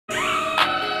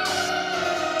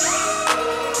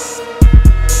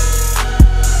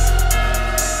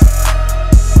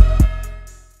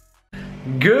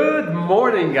Good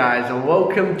morning, guys, and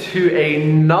welcome to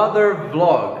another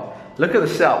vlog. Look at the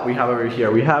setup we have over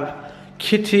here. We have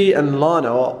Kitty and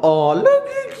Lana. Oh, look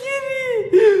at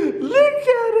Kitty! Look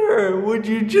at her! Would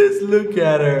you just look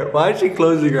at her? Why is she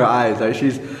closing her eyes? Like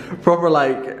she's proper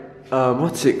like,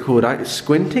 what's it called?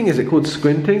 Squinting? Is it called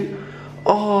squinting?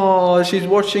 Oh, she's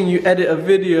watching you edit a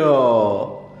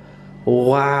video.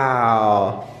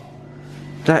 Wow.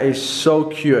 That is so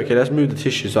cute. Okay, let's move the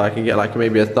tissue so I can get like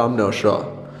maybe a thumbnail shot.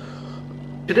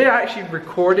 Today I actually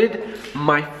recorded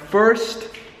my first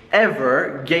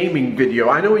ever gaming video.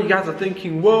 I know what you guys are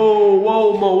thinking,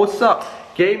 whoa, Mo, what's up?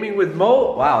 Gaming with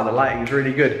Mo? Wow, the lighting is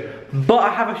really good. But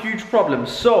I have a huge problem.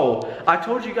 So, I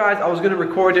told you guys I was gonna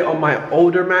record it on my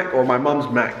older Mac or my mom's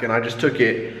Mac, and I just took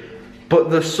it. But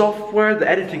the software, the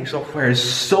editing software is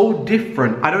so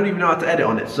different. I don't even know how to edit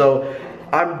on it. So,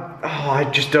 I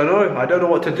just don't know. I don't know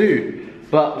what to do.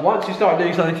 But once you start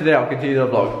doing something today, I'll continue the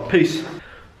vlog. Peace.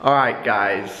 Alright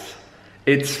guys,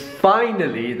 it's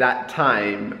finally that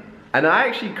time. And I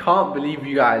actually can't believe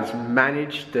you guys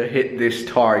managed to hit this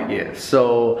target.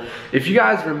 So, if you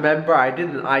guys remember, I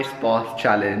did an ice bath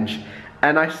challenge.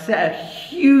 And I set a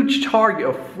huge target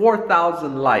of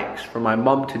 4,000 likes for my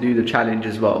mum to do the challenge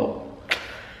as well.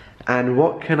 And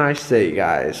what can I say,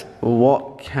 guys?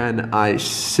 What can I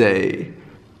say?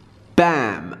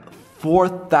 Bam!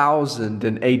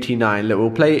 4,089. Look, we'll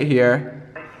play it here.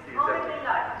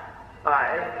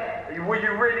 Alright, will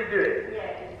you really do it?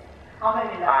 Yes. How many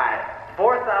likes? Alright,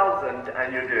 4,000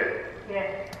 and you do it?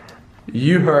 Yes.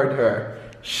 You heard her.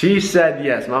 She said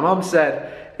yes. My mom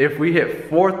said if we hit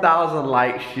 4,000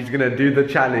 likes, she's gonna do the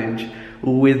challenge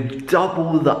with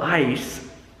double the ice.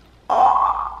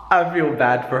 Oh, I feel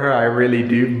bad for her, I really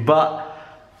do, but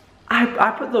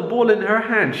I put the ball in her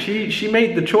hand. She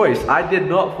made the choice. I did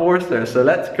not force her, so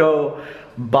let's go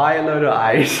buy a load of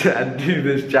ice and do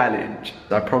this challenge.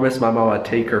 I promised my mom I'd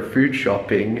take her food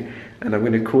shopping, and I'm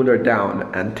gonna cool her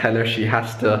down and tell her she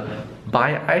has to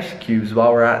buy ice cubes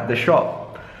while we're at the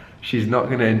shop. She's not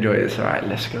gonna enjoy this. All right,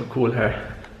 let's go cool her.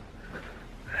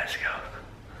 Let's go.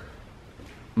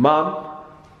 Mom?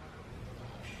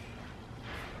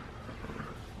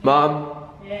 Mom?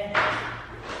 Yes.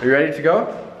 Are you ready to go?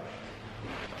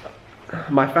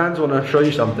 My fans want to show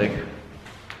you something.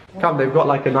 Come, they've got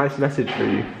like a nice message for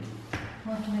you.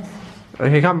 What message?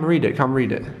 Okay, come read it, come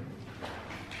read it.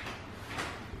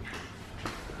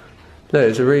 Look,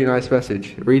 it's a really nice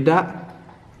message. Read that.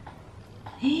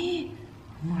 Oh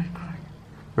my god.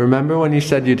 Remember when you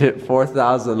said you'd hit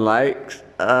 4,000 likes?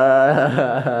 Can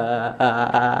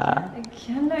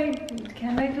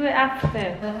I do it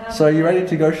after? So are you ready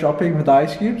to go shopping with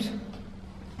ice cubes?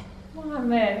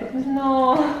 Mohammed,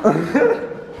 no.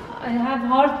 I have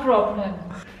heart problem.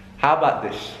 How about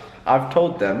this? I've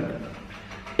told them,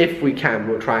 if we can,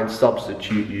 we'll try and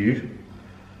substitute you.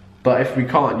 But if we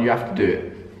can't, you have to do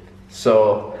it.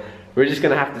 So, we're just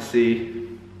gonna have to see.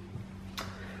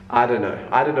 I don't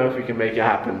know if we can make it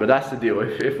happen, but that's the deal.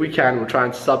 If we can, we'll try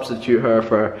and substitute her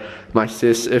for my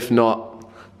sis. If not,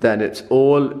 then it's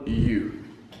all you.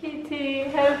 Kitty,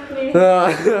 help me.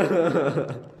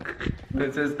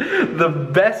 This is the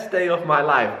best day of my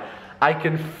life. I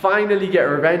can finally get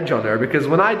revenge on her, because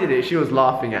when I did it, she was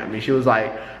laughing at me. She was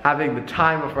like having the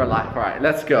time of her life. All right,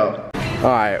 let's go. All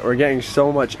right, we're getting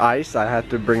so much ice, I had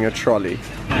to bring a trolley.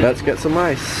 Let's get some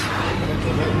ice.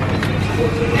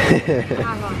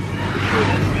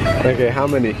 Okay, how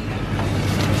many?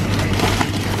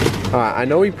 All right, I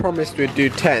know we promised we'd do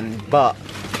 10, but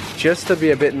just to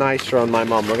be a bit nicer on my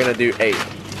mom, we're gonna do 8.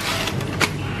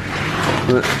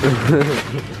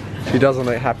 She doesn't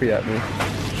look happy at me.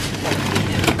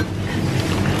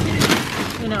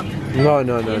 Enough. No.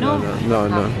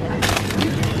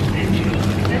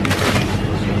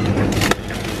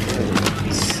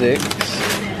 6.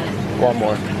 One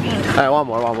more. Alright, one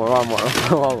more.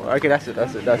 Okay, that's it.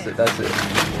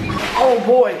 Oh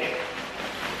boy!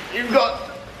 You've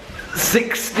got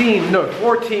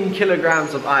 14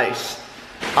 kilograms of ice.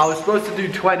 I was supposed to do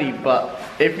 20, but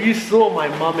if you saw my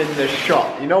mum in the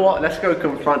shop, you know what? Let's go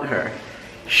confront her.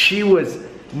 She was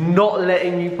not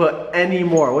letting me put any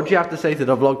more. What do you have to say to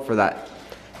the vlog for that?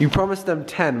 You promised them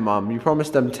 10, Mum. You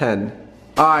promised them 10.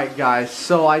 Alright guys,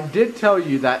 so I did tell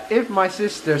you that if my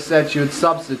sister said she would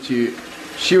substitute,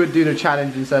 she would do the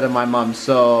challenge instead of my mum.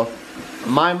 So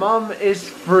my mum is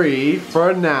free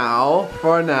for now,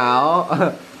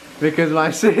 because my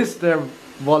sister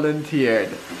volunteered.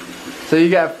 So you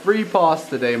get a free pass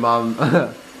today, Mum.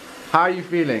 How are you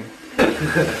feeling?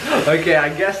 Okay, I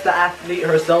guess the athlete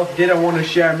herself didn't want to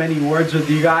share many words with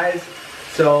you guys.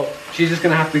 So so she's just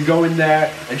gonna have to go in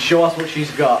there and show us what she's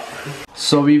got.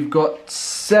 So we've got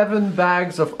 7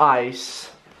 bags of ice,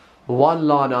 1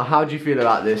 Lana. How do you feel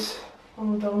about this? I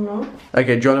don't know.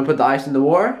 Okay, do you want to put the ice in the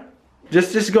water?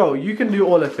 Just go. You can do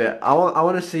all of it. I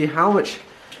want to see how much.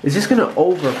 Is this gonna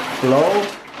overflow?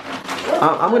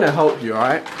 I'm gonna help you,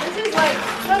 alright? This is like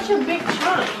such a big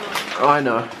chunk. I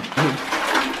know.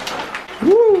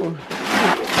 Woo!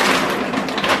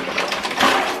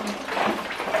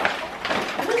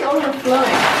 It's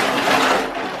overflowing.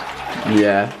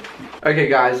 Yeah. Okay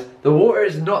guys, the water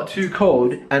is not too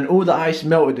cold and all the ice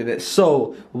melted in it.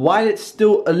 So while it's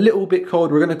still a little bit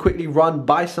cold, we're gonna quickly run,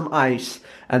 buy some ice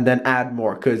and then add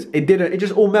more, because it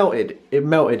just all melted. It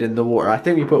melted in the water. I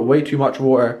think we put way too much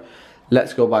water.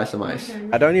 Let's go buy some ice.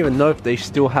 I don't even know if they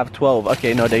still have 12.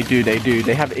 Okay, no, they do.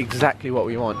 They have exactly what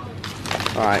we want.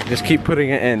 All right, just keep putting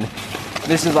it in.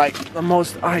 This is like the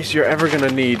most ice you're ever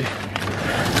gonna need.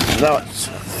 That's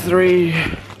 3,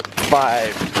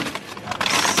 5,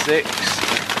 6.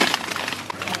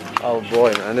 Oh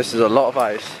boy, man, this is a lot of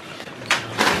ice.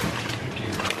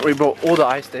 We bought all the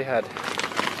ice they had.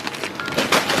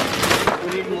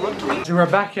 So we're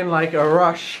back in like a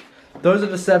rush. Those are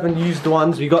the 7 used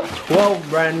ones. We got 12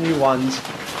 brand new ones.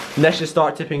 Let's just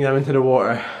start tipping them into the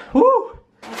water. Woo!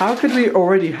 How could we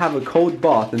already have a cold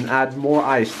bath and add more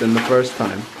ice than the first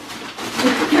time?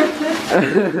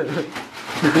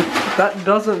 That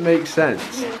doesn't make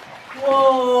sense.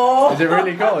 Whoa! Is it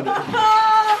really cold? Touch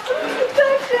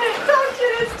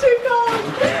it, it's too cold.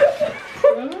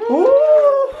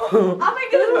 I'm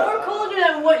making it more colder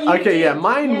than what you did. Okay, yeah,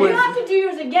 mine was... You have to do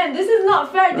yours again. This is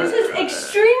not fair. This is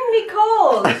extremely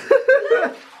cold.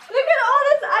 Look at all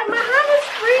this. My hand is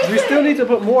freezing. You still need to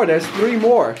put more. There's 3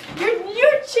 more.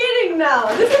 You're cheating now.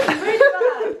 This is really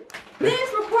bad.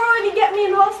 This will probably get me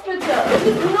in hospital. This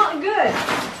is not good.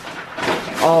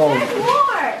 Oh. There's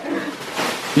more.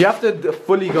 You have to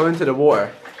fully go into the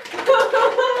water.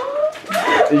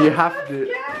 You have to...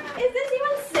 Is this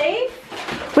even safe?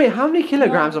 Wait, how many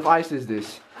kilograms of ice is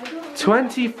this?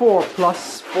 24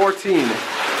 plus 14.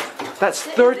 That's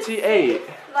 38.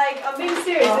 Like, I'm being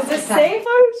serious. Is this safe?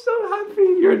 I'm so happy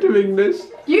you're doing this.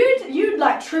 You'd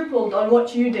like tripled on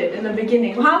what you did in the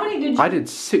beginning. How many did you? I did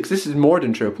 6. This is more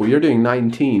than triple. You're doing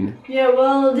 19. Yeah,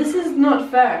 well, this is not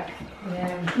fair.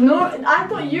 Yeah. No, I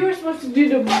thought you were supposed to do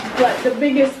the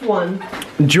biggest one.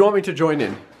 Do you want me to join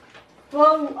in?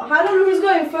 Well, I don't know who's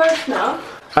going first now.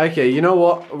 Okay, you know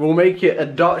what? We'll make it a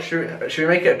dot. Should we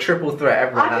make it a triple threat?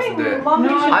 Everyone has to do it. Mommy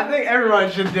should. I think everyone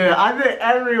should do it. I think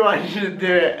everyone should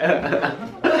do it.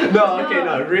 No, okay,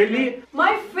 no, really?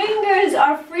 My fingers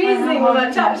are freezing when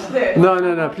I touch this.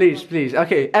 No, please.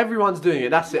 Okay, everyone's doing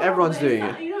it. That's it. Everyone's doing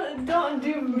it. You don't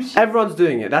do. Everyone's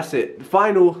doing it. That's it.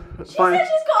 Final. She said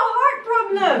she's got a heart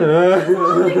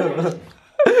problem.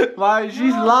 Why?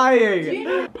 She's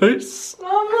lying. Peace.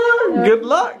 Mama. Good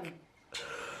luck.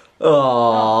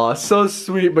 Oh, so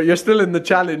sweet, but you're still in the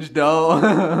challenge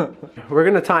though. We're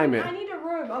gonna time it. I need a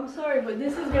robe. I'm sorry, but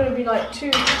this is gonna be like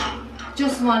 2.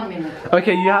 Just 1 minute.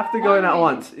 Okay, you have to go in at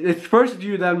once. It's first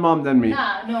you, then mom, then me.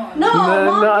 No. No, No,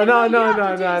 Mom, no,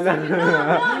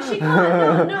 she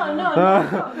can't. No.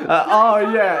 Oh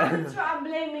yeah. That's why I'm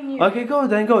blaming you. Okay, go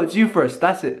then, go. It's you first.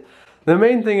 That's it. The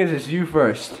main thing is it's you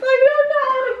first. I don't know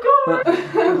how to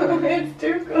go. It's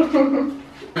too cold.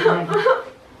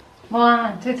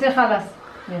 1 2 3 خلاص.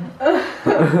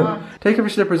 Take off your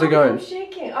slippers and go I'm in.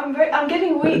 shaking. I'm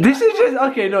getting weak. This is just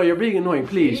okay. No, you're being annoying.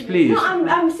 Please. No,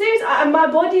 I'm serious. My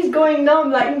body's going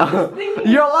numb. Like I'm just thinking.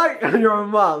 You're like your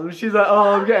mom. She's like,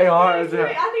 oh, I'm getting hard. Wait,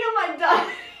 I think I might die.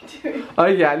 Oh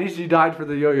yeah, at least you died for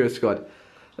the yo-yo squad.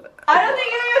 I don't think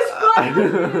you're squad.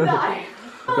 You die.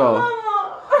 Go.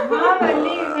 Mama,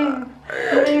 leave me.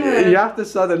 You have to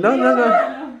sudden. No.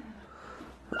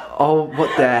 Oh, what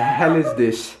the hell is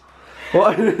this?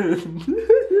 What? Mommy,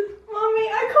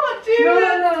 I can't do No,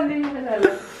 this. leave me. I'm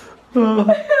so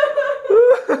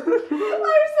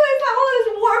it's like all those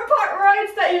water park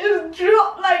rides that you just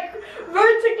drop like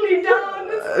vertically down.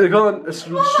 Go on,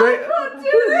 straight. I can't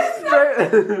do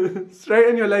this.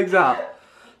 Straighten your legs out.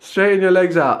 Straighten your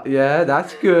legs out. Yeah,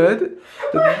 that's good.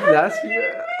 That's good.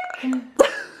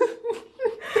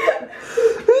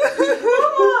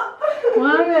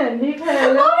 Mama, leave her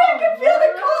alone. Mommy, I can feel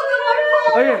the cold on my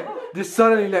palm. Okay, just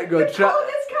suddenly let go. The cold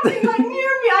is coming like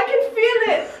near me. I can feel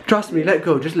it. Trust me, let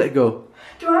go. Just let go.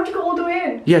 Do I have to go all the way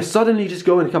in? Yeah, suddenly just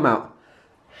go and come out.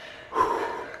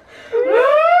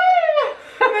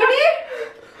 Ready?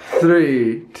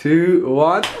 3, 2,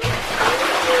 1.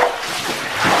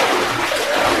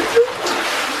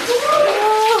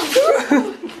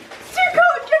 It's too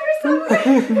cold. Give me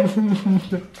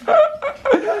something.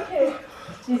 Okay.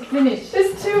 It's finished.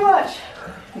 It's too much.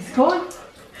 It's cold.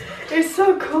 It's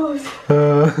so cold.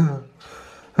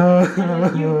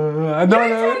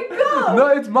 No,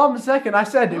 it's Mum's second. I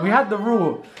said we had the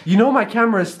rule. You know my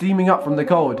camera is steaming up from the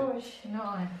cold. No.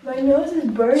 My nose is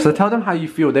burning. So tell them how you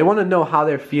feel. They want to know how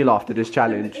they feel after this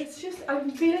challenge. It's just,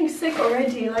 I'm feeling sick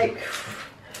already. Like,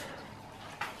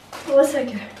 1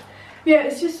 second. Yeah,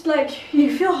 it's just like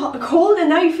you feel cold and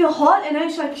now you feel hot and now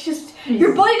it's like just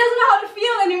your body doesn't know how to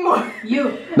feel anymore.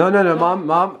 You. No,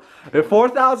 Mom.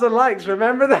 4,000 likes,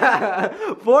 remember that?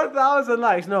 4,000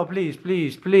 likes. No, please.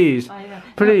 Please.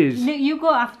 You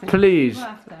go after. Please. Go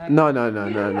after. No.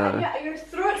 Yeah, your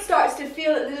throat starts to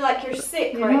feel like you're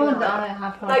sick You right know now. that I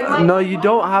have Like my- No, you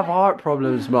don't have heart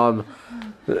problems, Mom.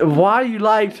 Why are you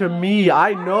lying to me?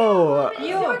 I know. It's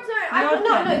your turn.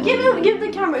 No, give the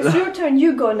camera. It's your turn.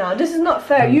 You go now. This is not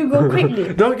fair. You go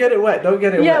quickly. Don't get it wet.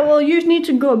 Yeah, well, you need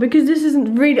to go because this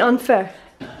isn't really unfair.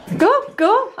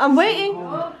 Go. I'm waiting.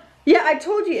 Yeah, I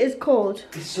told you it's cold.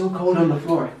 It's so cold on the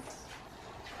floor.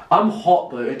 I'm hot,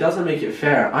 but it doesn't make it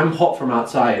fair. I'm hot from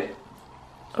outside.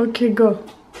 Okay, go.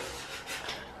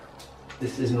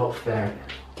 This is not fair.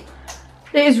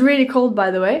 It is really cold,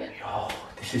 by the way. Yo,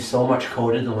 this is so much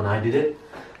colder than when I did it.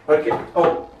 Okay.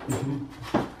 Oh.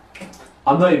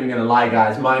 I'm not even gonna lie,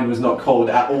 guys. Mine was not cold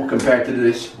at all compared to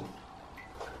this.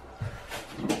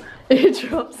 You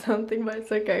dropped something, but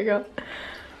it's okay. Go.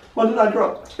 What did I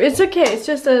drop? It's okay. It's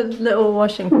just a little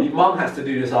washing. Mom has to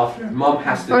do this after. Mom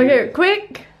has to do Okay, this.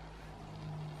 quick.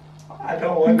 I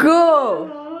don't want to.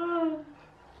 Go.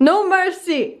 No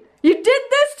mercy. You did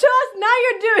this to us. Now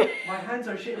you're doing. My hands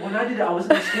are shit. When I did it, I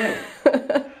wasn't scared.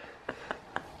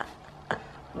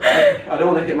 I don't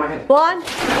want to hit my head. 1.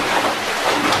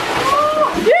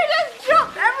 You just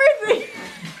dropped everything.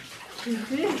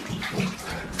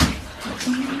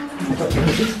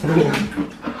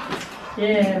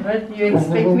 Yeah, but you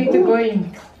expect me to go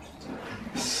in.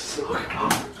 So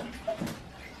cold.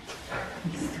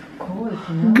 Cold,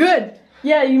 you know? Good.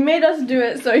 Yeah, you made us do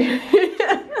it, so you.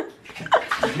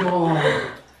 Yo.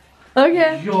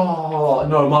 Okay. Yo.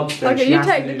 No, Mom's straight. Okay, She you has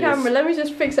to take do the this. camera. Let me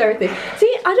just fix everything.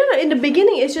 See, I don't know. In the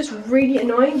beginning, it's just really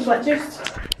annoying, but just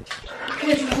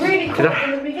it's really cold.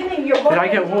 In the beginning, your body I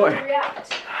get doesn't water?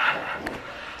 react.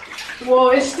 Whoa,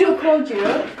 it's still cold, you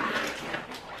know.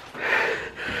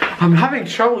 I'm having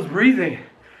troubles breathing.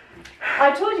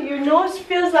 I told you, your nose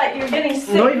feels like you're getting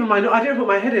sick. Not even my nose. I didn't put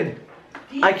my head in.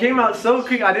 I came out so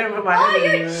quick. I didn't put my head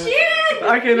in. Oh, you cheated!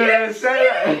 Okay, no.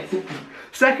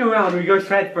 Second round, we go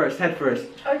head first.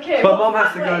 Okay. But well, Mom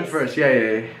has to go in anyways, first.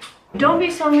 Yeah. Don't be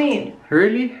so mean.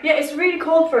 Really? Yeah, it's really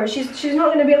cold for her. She's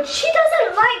not gonna be able. She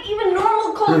doesn't like even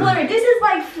normal cold weather. This is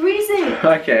like freezing.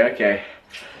 Okay.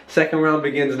 Second round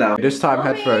begins now. This time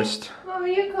head Mommy. first.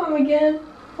 Mommy, you come again.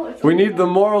 We need the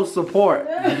moral support.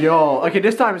 Yo. Okay,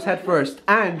 this time it's head first.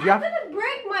 And you I'm have gonna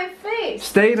break my face.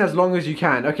 stay in as long as you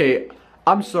can. Okay.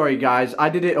 I'm sorry guys. I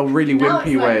did it a really Now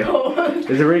wimpy it's way. like cold.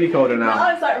 It's really colder now. Now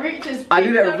it's like reaches. I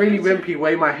did it a really wimpy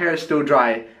way. My hair is still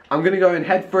dry. I'm gonna go in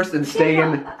head first and stay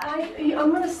in.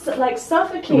 I'm gonna like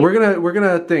suffocate. We're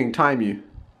gonna time you.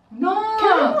 No.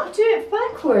 Can I not do it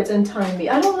backwards and time me?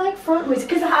 I don't like frontwards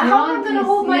because how am I gonna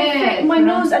hold my Yes, my front.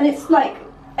 nose and it's like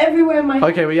everywhere in my head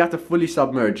Okay, well you have to fully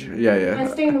submerge. and Yeah.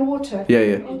 stay in the water.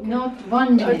 Yeah. Not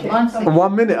 1 minute, Okay. 1 second.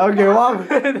 1 minute. Okay, 1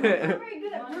 minute. I'm very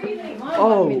good at breathing.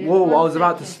 Oh, whoa! I was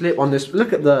about to slip on this.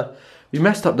 Look at the. You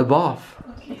messed up the bath.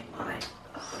 Okay, fine.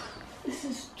 This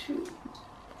is too.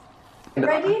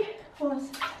 Ready?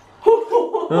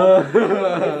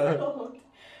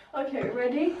 Okay,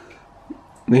 ready?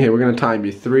 Here, we're gonna time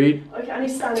you. 3. Okay, I need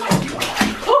to stand up.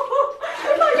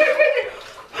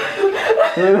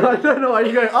 I don't know. Are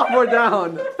you going up or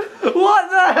down? What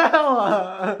the hell?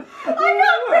 What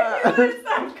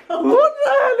the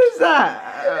hell is that?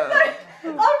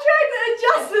 I'm trying to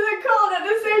adjust to the cold at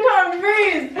the same time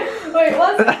breathe. Wait,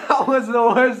 1 second. That was the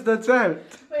worst attempt.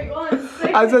 Wait, 1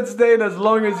 second. I said stay in as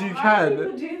long as you Why do can.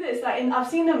 people do this? Like, I've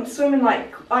seen them swim in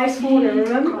like ice water.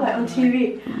 Remember, like on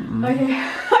TV. Okay,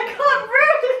 I can't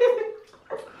breathe.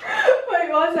 Wait,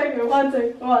 1 second. 1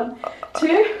 second. 1,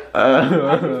 2.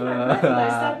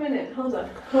 Like, step in it. Hold on.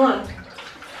 1,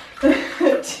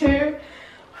 2.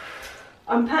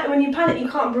 When you panic, you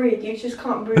can't breathe. You just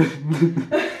can't breathe.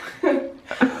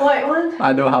 Wait, 1.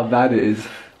 I know how bad it is.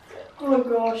 Oh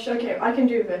gosh. Okay, I can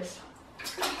do this.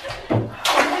 I'm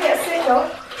gonna get sick though.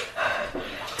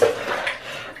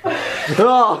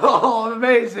 Oh,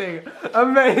 amazing!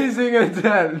 Amazing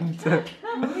attempt.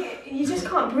 You just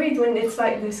can't breathe when it's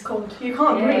like this cold. You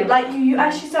can't breathe. Like you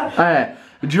actually start. Hey,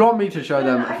 do you want me to show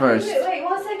them I can first? do it. Wait,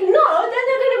 1 second. No, then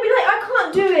they're gonna be like, I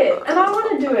can't do it, and I want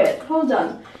to do it. Hold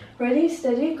on. Ready,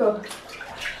 steady, go.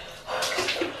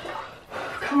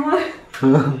 Come on.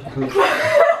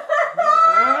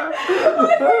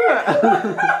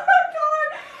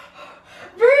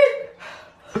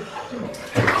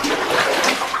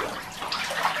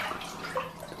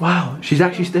 Wow, she's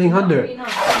actually staying under. You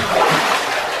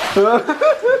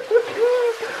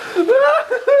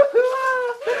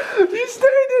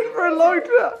stayed in for a long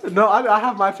time. No, I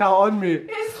have my towel on me.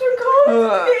 It's too cold.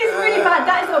 It's really bad.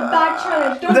 That is a bad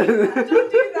challenge. Don't do that.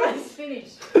 Don't do that. It's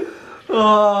finished.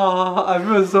 Oh, I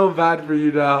feel so bad for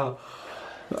you now.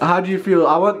 How do you feel?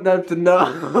 I want them to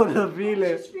know the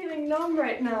feeling. I'm just feeling numb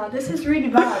right now. This is really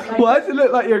bad. Like, why does it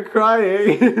look like you're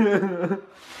crying?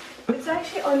 It's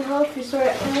actually unhealthy. Sorry,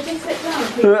 can I just sit down,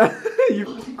 please?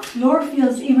 The floor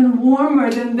feels even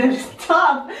warmer than this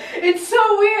tub. It's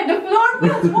so weird. The floor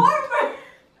feels warmer.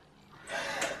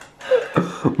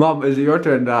 Mom, is it your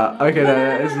turn now? Okay, No,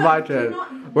 it's my turn.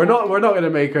 We're not gonna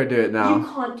make her do it now. You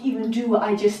can't even do what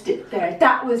I just did there.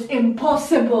 That was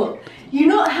impossible. You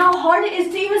know how hard it is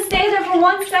to even stay there for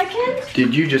 1 second?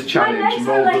 Did you just challenge legs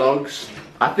Mo are like- Vlogs?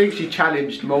 I think she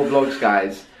challenged Mo Vlogs,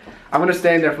 guys. I'm gonna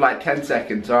stay in there for like 10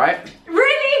 seconds, alright?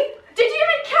 Really? Did you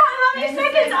even count how many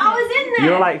seconds I was in there?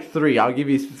 You're like 3. I'll give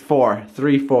you 4.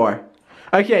 3, 4.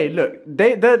 Okay, look,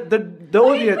 the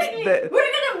audience. We're gonna.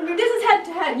 This is head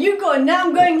to head. You go. Now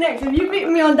I'm going next. If you beat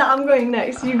me on that, I'm going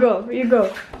next. You go. You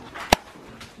go.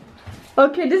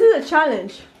 Okay, this is a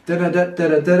challenge.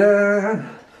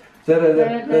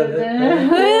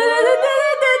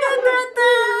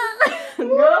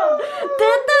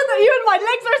 Even my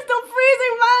legs are still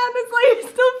freezing, man. It's like it's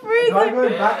still freezing. Do I go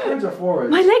backwards or forwards?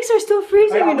 My legs are still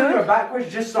freezing, you I'm know. gonna go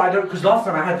backwards just so I don't. Because last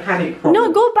time I had panic No,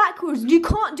 problems. go backwards. You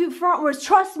can't do frontwards.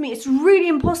 Trust me, it's really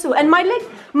impossible. And my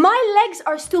legs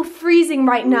are still freezing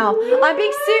right now. I'm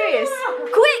being serious.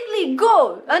 Quickly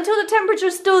go until the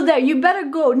temperature's still there. You better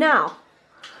go now.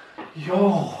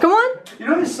 Yo. Come on. You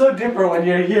know it's so different when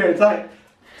you're here. It's like.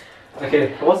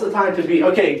 Okay, what's the time to be?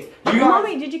 Okay, you guys.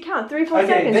 Mommy, did you count 3, 4 Okay,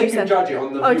 seconds? they you can said. judge it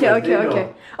on the. Okay, viewers, okay, they okay.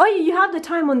 know. Oh, you have the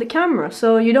time on the camera,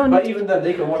 so you don't. But even then,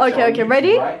 they can watch it Okay, on okay. YouTube,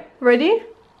 Ready? right? Ready?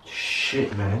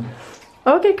 Shit, man.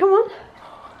 Okay, come on.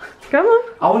 Come on.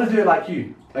 I want to do it like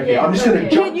you. Okay, Yeah, I'm just gonna okay.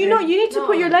 jump. You know, you need to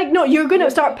put your leg. No, you're gonna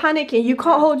start panicking. You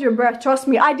can't hold your breath. Trust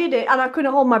me. I did it, and I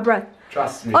couldn't hold my breath.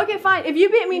 Trust me. Okay, fine. If you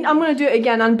beat me, I'm gonna do it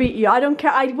again and beat you. I don't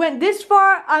care. I went this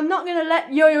far. I'm not gonna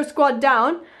let yo-yo squad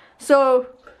down. So,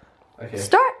 Okay.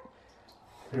 start.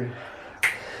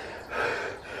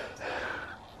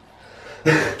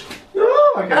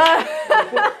 Oh, okay.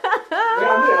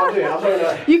 I'll do it. I'm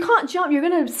gonna. You can't jump. You're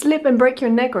gonna slip and break your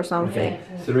neck or something.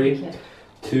 3,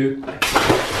 2.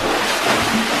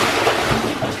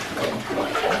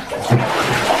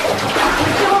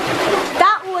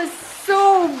 That was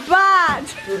so bad.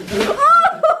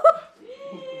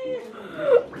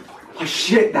 Oh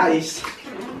shit, that is.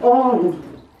 Oh.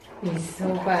 It's so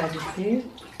bad, you see?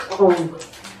 Oh.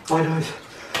 My nose.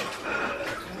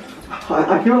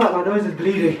 I feel like my nose is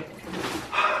bleeding.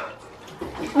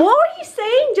 What were you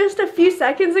saying just a few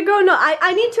seconds ago? No,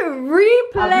 I need to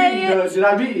replay it. Did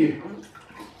I beat you?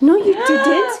 No, you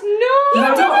didn't. No!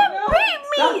 You didn't beat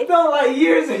me. That felt like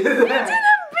years ago. You didn't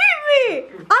beat me.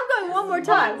 I'm going one more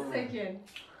time. 1 second.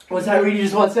 Was that really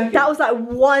just 1 second? That was like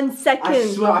 1 second. I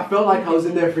swear, I felt like I was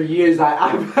in there for years.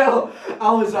 I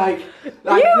was like You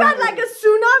had like a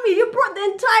tsunami. You brought the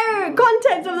entire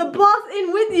contents of the bath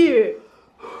in with you.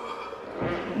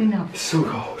 Enough. It's so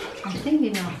cold. I think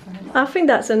enough. I think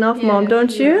that's enough, Yeah, Mom,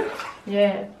 don't you?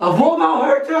 Yeah. What about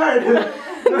her turn?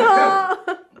 No.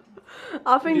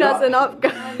 I think that's enough,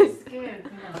 guys. I'm scared.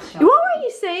 What were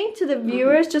you saying to the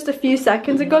viewers just a few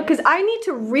seconds ago? Because I need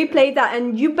to replay that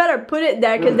and you better put it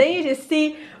there because they need to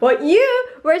see what you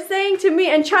were saying to me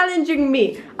and challenging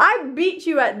me. I beat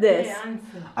you at this. Yeah,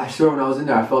 answer. I swear when I was in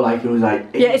there, I felt like it was like.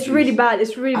 Yeah, it's ages. really bad.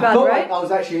 It's really I bad, felt right? like I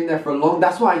was actually in there for a long.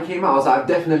 That's why I came out. I was like, I've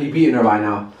definitely beaten her by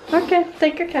now. Okay,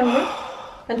 take your camera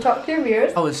and talk to your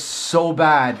viewers. That was so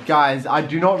bad, guys. I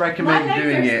do not recommend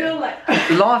doing it.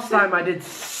 Last time I did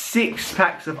 6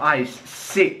 packs of ice.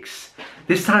 6.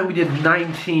 This time we did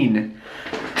 19.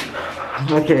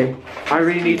 Okay, I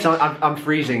really need some. I'm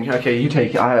freezing. Okay, you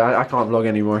take it. I can't vlog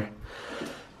anymore.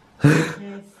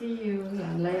 Yeah, see you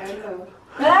later.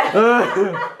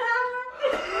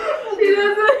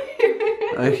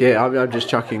 Okay, I'm just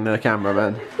chucking the camera,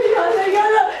 man. That's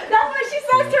what she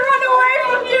says to run away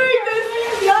from doing this.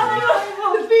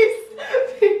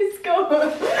 Please go.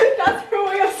 That's her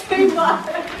way of saying bye.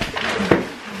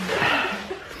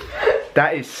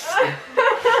 That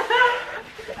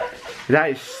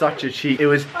is such a cheat. It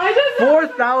was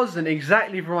 4,000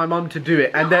 exactly for my mum to do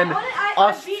it, and then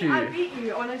us two. I beat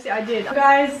you. honestly I did.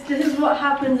 Guys, this is what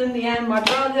happens in the end. My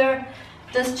brother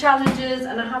does challenges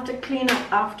and I have to clean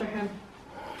up after him.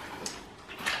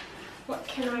 What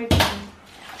can I do?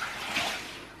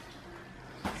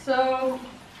 So,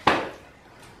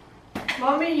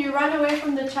 Mommy, you ran away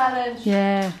from the challenge.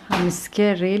 Yeah, I'm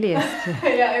scared, really scared.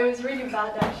 Yeah, it was really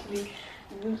bad actually.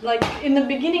 Like in the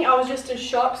beginning I was just in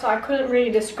shock, so I couldn't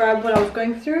really describe what I was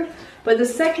going through. But the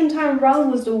second time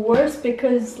round was the worst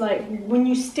because like when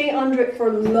you stay under it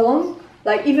for long,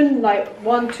 like even like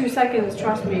 1-2 seconds,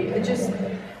 trust me, it just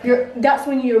that's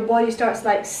when your body starts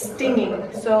like stinging.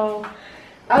 So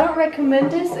I don't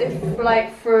recommend this if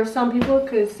like for some people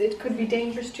because it could be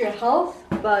dangerous to your health,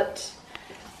 but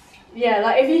yeah,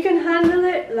 like if you can handle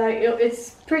it, like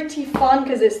it's pretty fun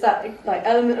because it's that like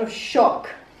element of shock.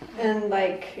 And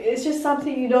like it's just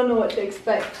something you don't know what to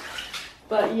expect,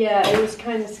 but yeah, it was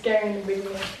kind of scary in the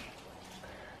beginning.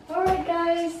 Alright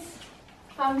guys,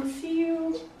 see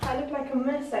you. I look like a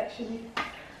mess actually,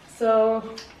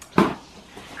 so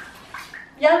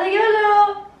yalla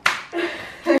yalla.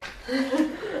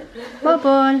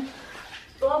 Bubble.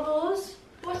 Bubbles,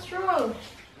 what's wrong?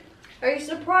 Are you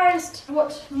surprised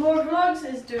what more vlogs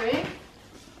is doing?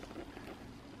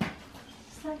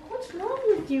 It's like, what's wrong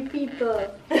with you people?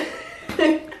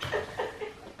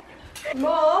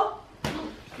 Mo,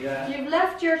 Yeah. you've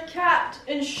left your cat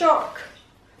in shock.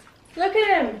 Look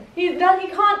at him. He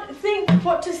can't think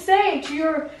what to say to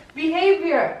your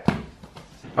behavior.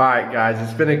 Alright guys,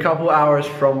 it's been a couple hours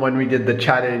from when we did the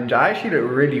challenge. I actually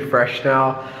look really fresh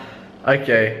now.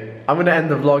 Okay, I'm gonna end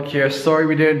the vlog here. Sorry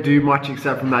we didn't do much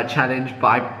except from that challenge, but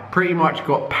I pretty much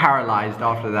got paralyzed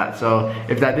after that. So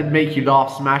if that did make you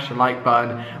laugh, smash the like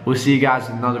button. We'll see you guys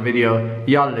in another video.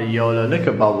 Yalla YOLO. Look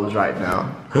at Bubbles right now.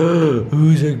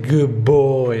 Who's a good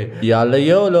boy? Yalla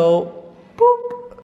YOLO. Boop.